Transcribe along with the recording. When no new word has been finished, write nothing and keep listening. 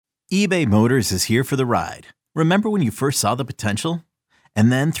eBay Motors is here for the ride. Remember when you first saw the potential?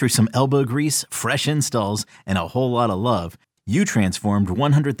 And then through some elbow grease, fresh installs, and a whole lot of love, you transformed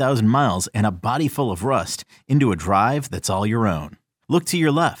 100,000 miles and a body full of rust into a drive that's all your own. Look to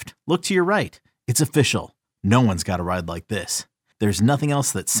your left. Look to your right. It's official. No one's got a ride like this. There's nothing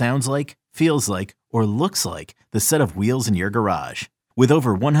else that sounds like, feels like, or looks like the set of wheels in your garage. With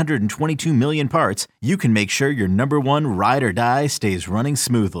over 122 million parts, you can make sure your number one ride or die stays running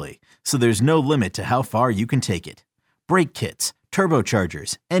smoothly. So there's no limit to how far you can take it. Brake kits,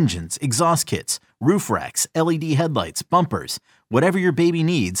 turbochargers, engines, exhaust kits, roof racks, LED headlights, bumpers, whatever your baby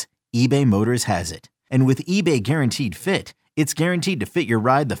needs, eBay Motors has it. And with eBay Guaranteed Fit, it's guaranteed to fit your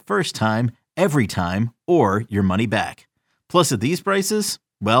ride the first time, every time, or your money back. Plus at these prices,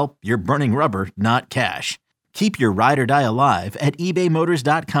 well, you're burning rubber, not cash. Keep your ride or die alive at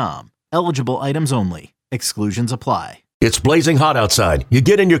ebaymotors.com. Eligible items only. Exclusions apply. It's blazing hot outside. You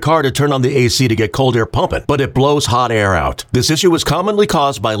get in your car to turn on the AC to get cold air pumping, but it blows hot air out. This issue is commonly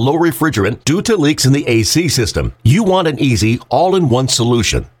caused by low refrigerant due to leaks in the AC system. You want an easy, all-in-one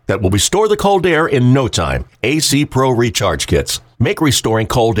solution that will restore the cold air in no time. AC Pro Recharge Kits make restoring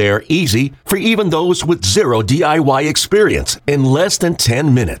cold air easy for even those with zero DIY experience in less than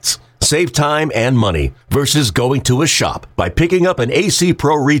 10 minutes. Save time and money versus going to a shop by picking up an AC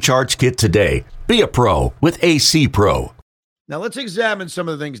Pro Recharge Kit today. Be a pro with AC Pro. Now let's examine some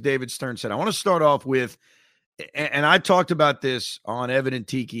of the things David Stearns said. I want to start off with, and I talked about this on Evan and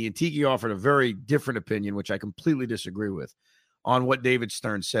Tiki offered a very different opinion, which I completely disagree with, on what David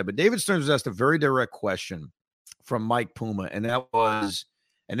Stearns said. But David Stearns was asked a very direct question from Mike Puma, and that was,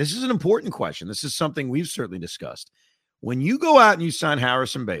 and this is an important question. This is something we've certainly discussed. When you go out and you sign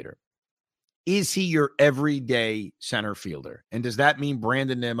Harrison Bader, is he your everyday center fielder? And does that mean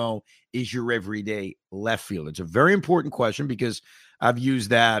Brandon Nimmo is your everyday left fielder? It's a very important question because I've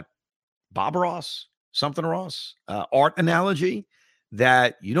used that Bob Ross, something Ross, art analogy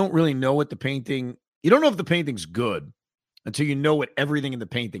that you don't really know what the painting, you don't know if the painting's good until you know what everything in the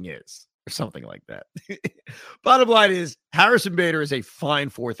painting is, or something like that. Bottom line is Harrison Bader is a fine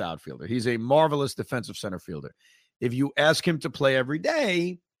fourth outfielder. He's a marvelous defensive center fielder. If you ask him to play every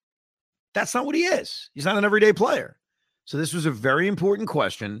day, that's not what he is. He's not an everyday player. So this was a very important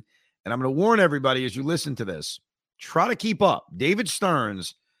question. And I'm going to warn everybody as you listen to this, try to keep up. David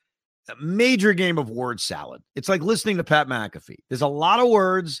Stearns, a major game of word salad. It's like listening to Pat McAfee. There's a lot of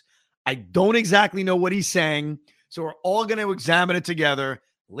words. I don't exactly know what he's saying. So we're all going to examine it together.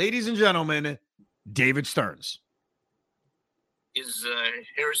 Ladies and gentlemen, David Stearns. Is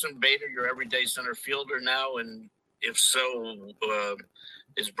Harrison Bader your everyday center fielder now? And if so,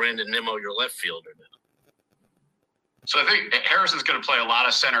 is Brandon Nimmo your left fielder now? So I think Harrison's going to play a lot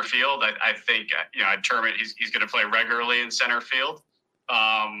of center field. I think, I'd term it, he's going to play regularly in center field.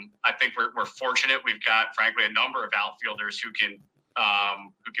 I think we're fortunate. We've got, frankly, a number of outfielders who can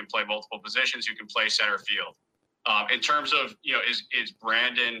play multiple positions, who can play center field. In terms of, is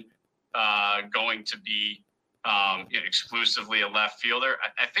Brandon going to be exclusively a left fielder?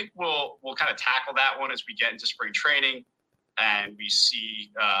 I think we'll kind of tackle that one as we get into spring training and we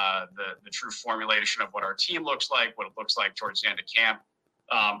see the true formulation of what our team looks like, what it looks like towards the end of camp.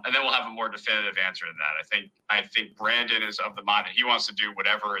 And then we'll have a more definitive answer to that. I think Brandon is of the mind that he wants to do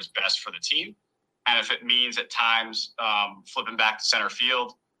whatever is best for the team. And if it means at times flipping back to center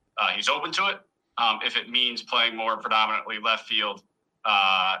field, he's open to it. If it means playing more predominantly left field,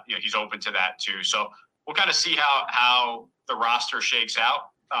 he's open to that too. So we'll kind of see how the roster shakes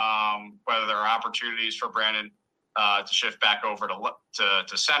out, whether there are opportunities for Brandon to shift back over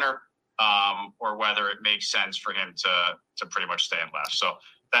to center, or whether it makes sense for him to pretty much stay in left. So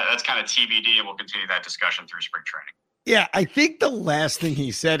that's kind of TBD, and we'll continue that discussion through spring training. Yeah, I think the last thing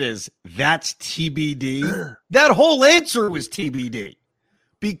he said is that's TBD. That whole answer was TBD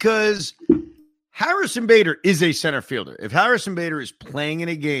because Harrison Bader is a center fielder. If Harrison Bader is playing in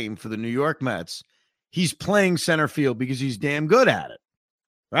a game for the New York Mets, he's playing center field because he's damn good at it,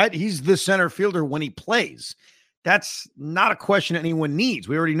 right? He's the center fielder when he plays. That's not a question anyone needs.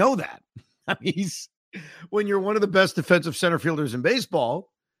 We already know that. I mean, when you're one of the best defensive center fielders in baseball,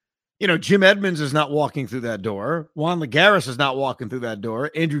 Jim Edmonds is not walking through that door. Juan Lagares is not walking through that door.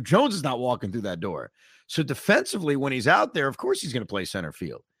 Andrew Jones is not walking through that door. So defensively, when he's out there, of course he's going to play center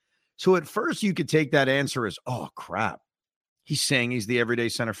field. So at first you could take that answer as, oh, crap. He's saying he's the everyday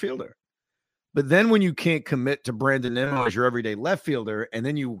center fielder. But then when you can't commit to Brandon Nimmo as your everyday left fielder, and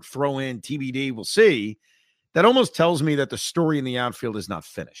then you throw in TBD, we'll see, that almost tells me that the story in the outfield is not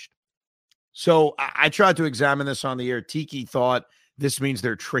finished. So I tried to examine this on the air. Tiki thought this means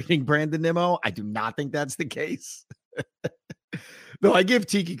they're trading Brandon Nimmo. I do not think that's the case. No, I give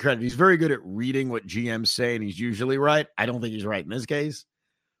Tiki credit. He's very good at reading what GMs say, and he's usually right. I don't think he's right in this case.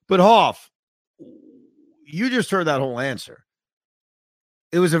 But Hoff, you just heard that whole answer.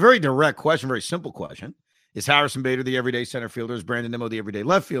 It was a very direct question, very simple question. Is Harrison Bader the everyday center fielder? Is Brandon Nimmo the everyday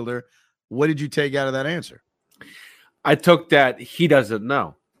left fielder? What did you take out of that answer? I took that he doesn't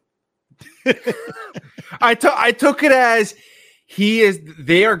know. I took it as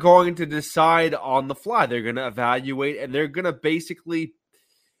they are going to decide on the fly. They're going to evaluate, and they're going to basically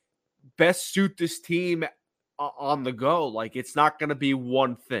best suit this team on the go. Like, it's not going to be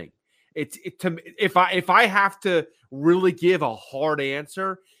one thing. If I have to really give a hard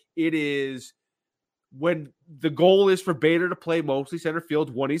answer, it is when the goal is for Bader to play mostly center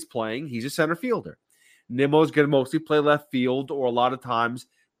field. When he's playing, he's a center fielder. Nimmo's going to mostly play left field or a lot of times,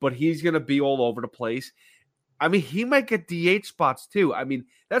 but he's going to be all over the place. I mean, he might get DH spots too. I mean,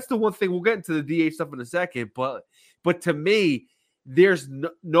 that's the one thing. We'll get into the DH stuff in a second, but to me, there's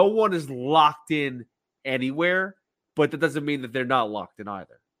no one is locked in anywhere, but that doesn't mean that they're not locked in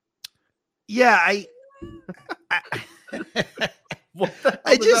either. Yeah, I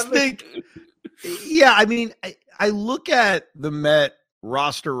just think, yeah, I mean, I look at the Met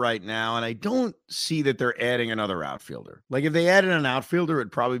roster right now, and I don't see that they're adding another outfielder. Like, if they added an outfielder,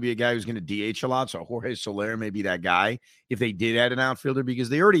 it'd probably be a guy who's going to DH a lot. So Jorge Soler may be that guy if they did add an outfielder, because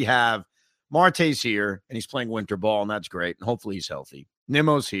they already have Marte's here, and he's playing winter ball, and that's great. And hopefully he's healthy.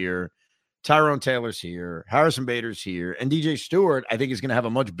 Nimmo's here. Tyrone Taylor's here. Harrison Bader's here. And DJ Stewart, I think, is going to have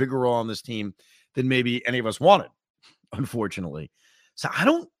a much bigger role on this team than maybe any of us wanted, unfortunately. So I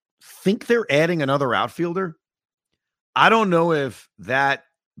don't think they're adding another outfielder. I don't know if that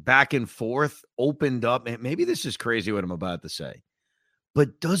back and forth opened up. Maybe this is crazy what I'm about to say,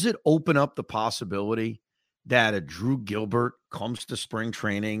 but does it open up the possibility that a Drew Gilbert comes to spring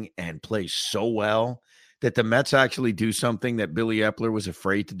training and plays so well that the Mets actually do something that Billy Epler was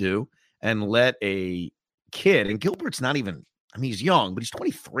afraid to do and let a kid, and Gilbert's not even, I mean, he's young, but he's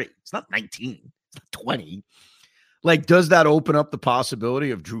 23. It's not 19. It's not 20. Like, does that open up the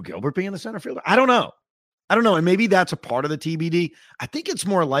possibility of Drew Gilbert being the center fielder? I don't know. And maybe that's a part of the TBD. I think it's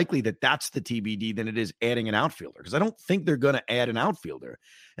more likely that that's the TBD than it is adding an outfielder, because I don't think they're going to add an outfielder.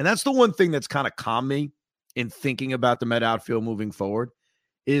 And that's the one thing that's kind of calmed me in thinking about the Met outfield moving forward,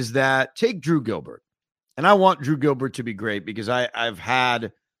 is that take Drew Gilbert. And I want Drew Gilbert to be great, because I've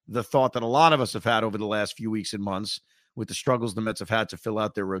had the thought that a lot of us have had over the last few weeks and months with the struggles the Mets have had to fill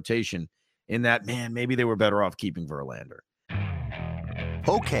out their rotation, in that, man, maybe they were better off keeping Verlander.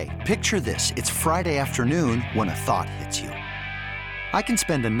 Okay, picture this. It's Friday afternoon when a thought hits you. I can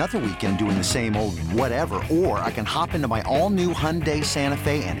spend another weekend doing the same old whatever, or I can hop into my all-new Hyundai Santa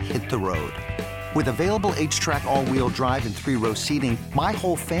Fe and hit the road. With available H-Track all-wheel drive and 3-row seating, my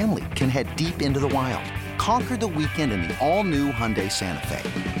whole family can head deep into the wild. Conquer the weekend in the all-new Hyundai Santa Fe.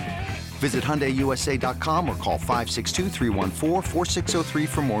 Visit HyundaiUSA.com or call 562-314-4603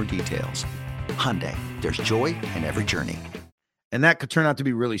 for more details. Hyundai, there's joy in every journey. And that could turn out to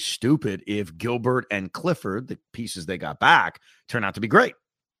be really stupid if Gilbert and Clifford, the pieces they got back, turn out to be great.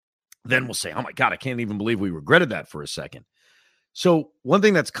 Then we'll say, oh my God, I can't even believe we regretted that for a second. So one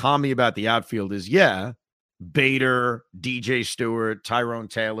thing that's calmed me about the outfield is, yeah, Bader, DJ Stewart, Tyrone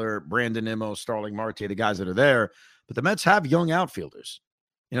Taylor, Brandon Nimmo, Starling Marte, the guys that are there. But the Mets have young outfielders.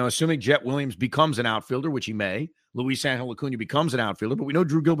 You know, assuming Jet Williams becomes an outfielder, which he may, Luis Angel Acuna becomes an outfielder, but we know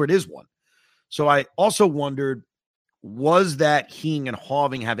Drew Gilbert is one. So I also wondered, was that Hing and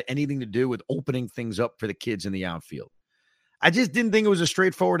Hoving have anything to do with opening things up for the kids in the outfield? I just didn't think it was a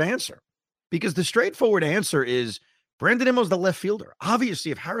straightforward answer, because the straightforward answer is Brandon Nimmo's the left fielder.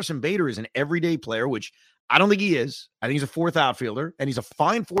 Obviously, if Harrison Bader is an everyday player, which I don't think he is, I think he's a fourth outfielder, and he's a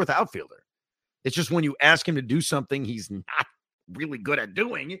fine fourth outfielder. It's just when you ask him to do something he's not really good at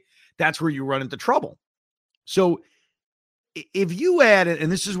doing, that's where you run into trouble. So if you add it,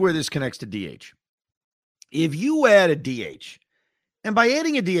 and this is where this connects to DH, if you add a DH, and by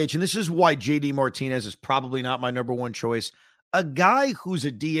adding a DH, and this is why JD Martinez is probably not my number one choice, a guy who's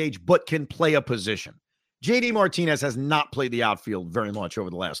a DH but can play a position. JD Martinez has not played the outfield very much over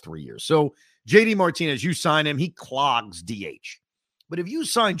the last 3 years. So JD Martinez, you sign him, he clogs DH. But if you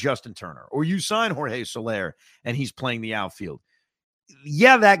sign Justin Turner or you sign Jorge Soler and he's playing the outfield,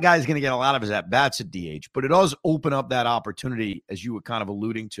 yeah, that guy's going to get a lot of his at-bats at DH, but it does open up that opportunity, as you were kind of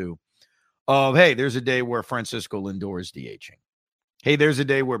alluding to, of, hey, there's a day where Francisco Lindor is DHing. Hey, there's a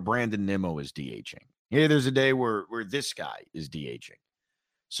day where Brandon Nimmo is DHing. Hey, there's a day where this guy is DHing.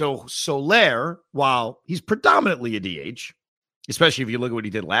 So Soler, while he's predominantly a DH, especially if you look at what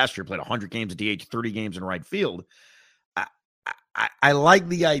he did last year, played 100 games at DH, 30 games in right field, I like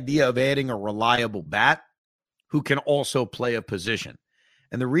the idea of adding a reliable bat who can also play a position.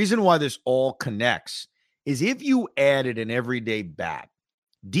 And the reason why this all connects is if you added an everyday bat,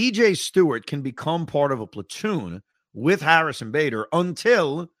 DJ Stewart can become part of a platoon with Harrison Bader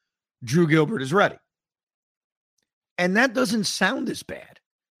until Drew Gilbert is ready. And that doesn't sound as bad.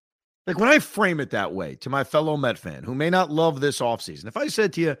 Like when I frame it that way to my fellow Met fan who may not love this offseason, if I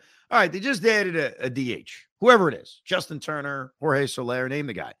said to you, all right, they just added a DH, whoever it is, Justin Turner, Jorge Soler, name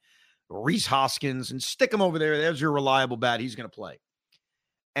the guy, Rhys Hoskins, and stick him over there. There's your reliable bat. He's going to play.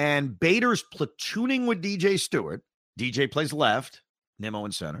 And Bader's platooning with DJ Stewart. DJ plays left, Nimmo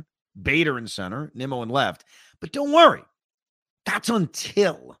in center. Bader in center, Nimmo in left. But don't worry. That's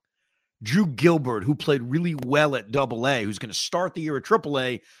until Drew Gilbert, who played really well at AA, who's going to start the year at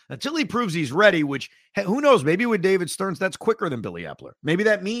AAA, until he proves he's ready, which, who knows, maybe with David Stearns, that's quicker than Billy Epler. Maybe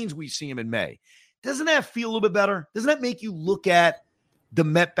that means we see him in May. Doesn't that feel a little bit better? Doesn't that make you look at the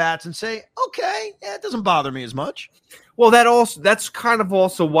Met bats and say, okay, yeah, it doesn't bother me as much? Well, that's kind of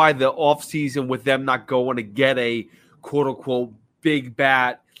also why the offseason with them not going to get a quote-unquote big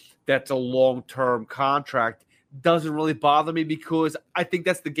bat that's a long-term contract doesn't really bother me, because I think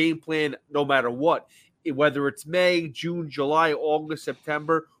that's the game plan no matter what. Whether it's May, June, July, August,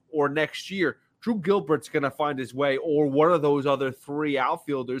 September, or next year, Drew Gilbert's going to find his way, or one of those other three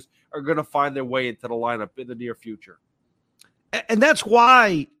outfielders are going to find their way into the lineup in the near future. And that's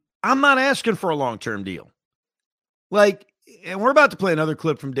why I'm not asking for a long-term deal. Like, and we're about to play another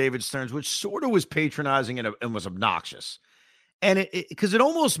clip from David Stearns, which sort of was patronizing and was obnoxious. And because it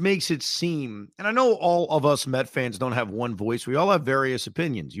almost makes it seem, and I know all of us Met fans don't have one voice. We all have various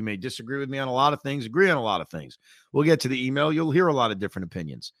opinions. You may disagree with me on a lot of things, agree on a lot of things. We'll get to the email. You'll hear a lot of different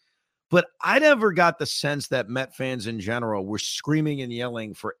opinions. But I never got the sense that Met fans in general were screaming and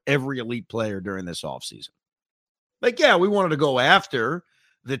yelling for every elite player during this offseason. Like, yeah, we wanted to go after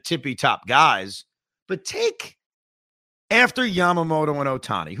the tippy top guys, but take after Yamamoto and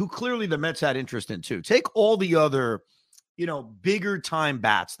Ohtani, who clearly the Mets had interest in too. Take all the other, bigger time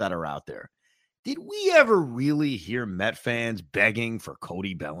bats that are out there. Did we ever really hear Met fans begging for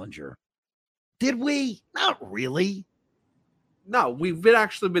Cody Bellinger? Did we? Not really. No, we've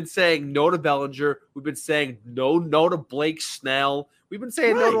actually been saying no to Bellinger. We've been saying no to Blake Snell. We've been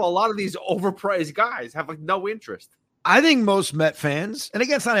saying no to a lot of these overpriced guys, have no interest. I think most Met fans, and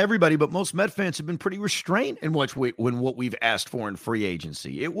again, it's not everybody, but most Met fans have been pretty restrained in what we've asked for in free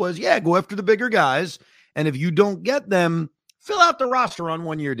agency. It was, go after the bigger guys. And if you don't get them, fill out the roster on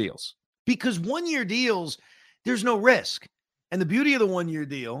one-year deals. Because one-year deals, there's no risk. And the beauty of the one-year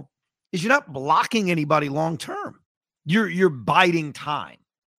deal is you're not blocking anybody long-term. You're biding time.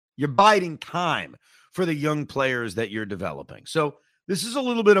 You're biding time for the young players that you're developing. So this is a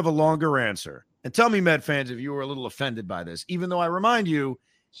little bit of a longer answer. And tell me, Met fans, if you were a little offended by this, even though I remind you,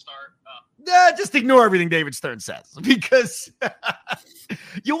 just ignore everything David Stearns says, because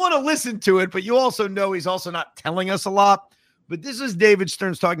you want to listen to it, but you also know he's also not telling us a lot. But this is David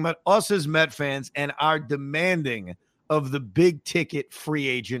Stearns talking about us as Met fans and our demanding of the big ticket free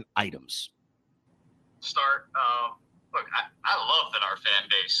agent items. Look, I love that our fan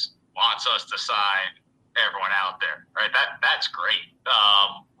base wants us to sign everyone out there, right? That's great.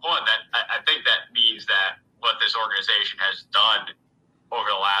 I think that means that what this organization has done over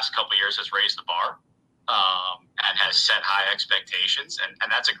the last couple of years has raised the bar and has set high expectations,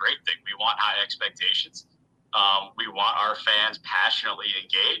 and that's a great thing. We want high expectations. We want our fans passionately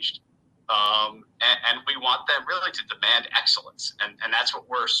engaged, and we want them really to demand excellence, and that's what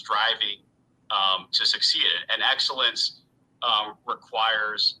we're striving to succeed in. And excellence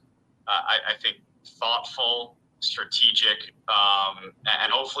requires, I think, thoughtful, strategic,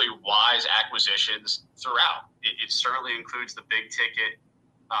 and hopefully wise acquisitions throughout. It certainly includes the big ticket,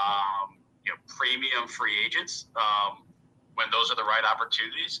 premium free agents when those are the right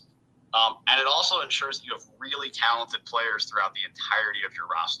opportunities. And it also ensures that you have really talented players throughout the entirety of your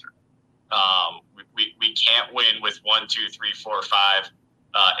roster. We can't win with 1, 2, 3, 4, 5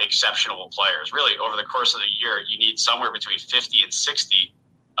 exceptional players. Really, over the course of the year, you need somewhere between 50 and 60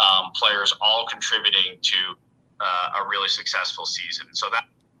 players all contributing to a really successful season. So that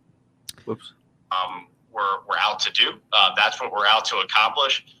we're out to do. That's what we're out to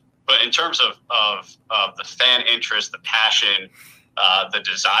accomplish. But in terms of the fan interest, the passion, the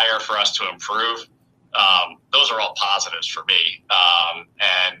desire for us to improve, those are all positives for me.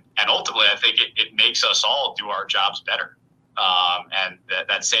 And ultimately, I think it makes us all do our jobs better. And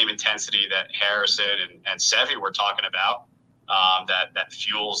that same intensity that Harrison and Sevy were talking about, that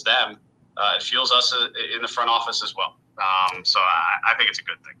fuels them, it fuels us in the front office as well. So I think it's a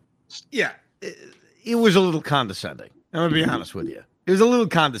good thing. Yeah, it was a little condescending. I'm going to be honest with you. It was a little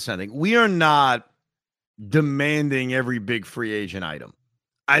condescending. We are not demanding every big free agent item.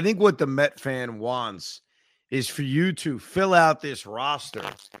 I think what the Met fan wants is for you to fill out this roster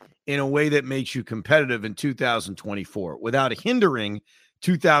in a way that makes you competitive in 2024 without hindering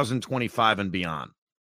 2025 and beyond.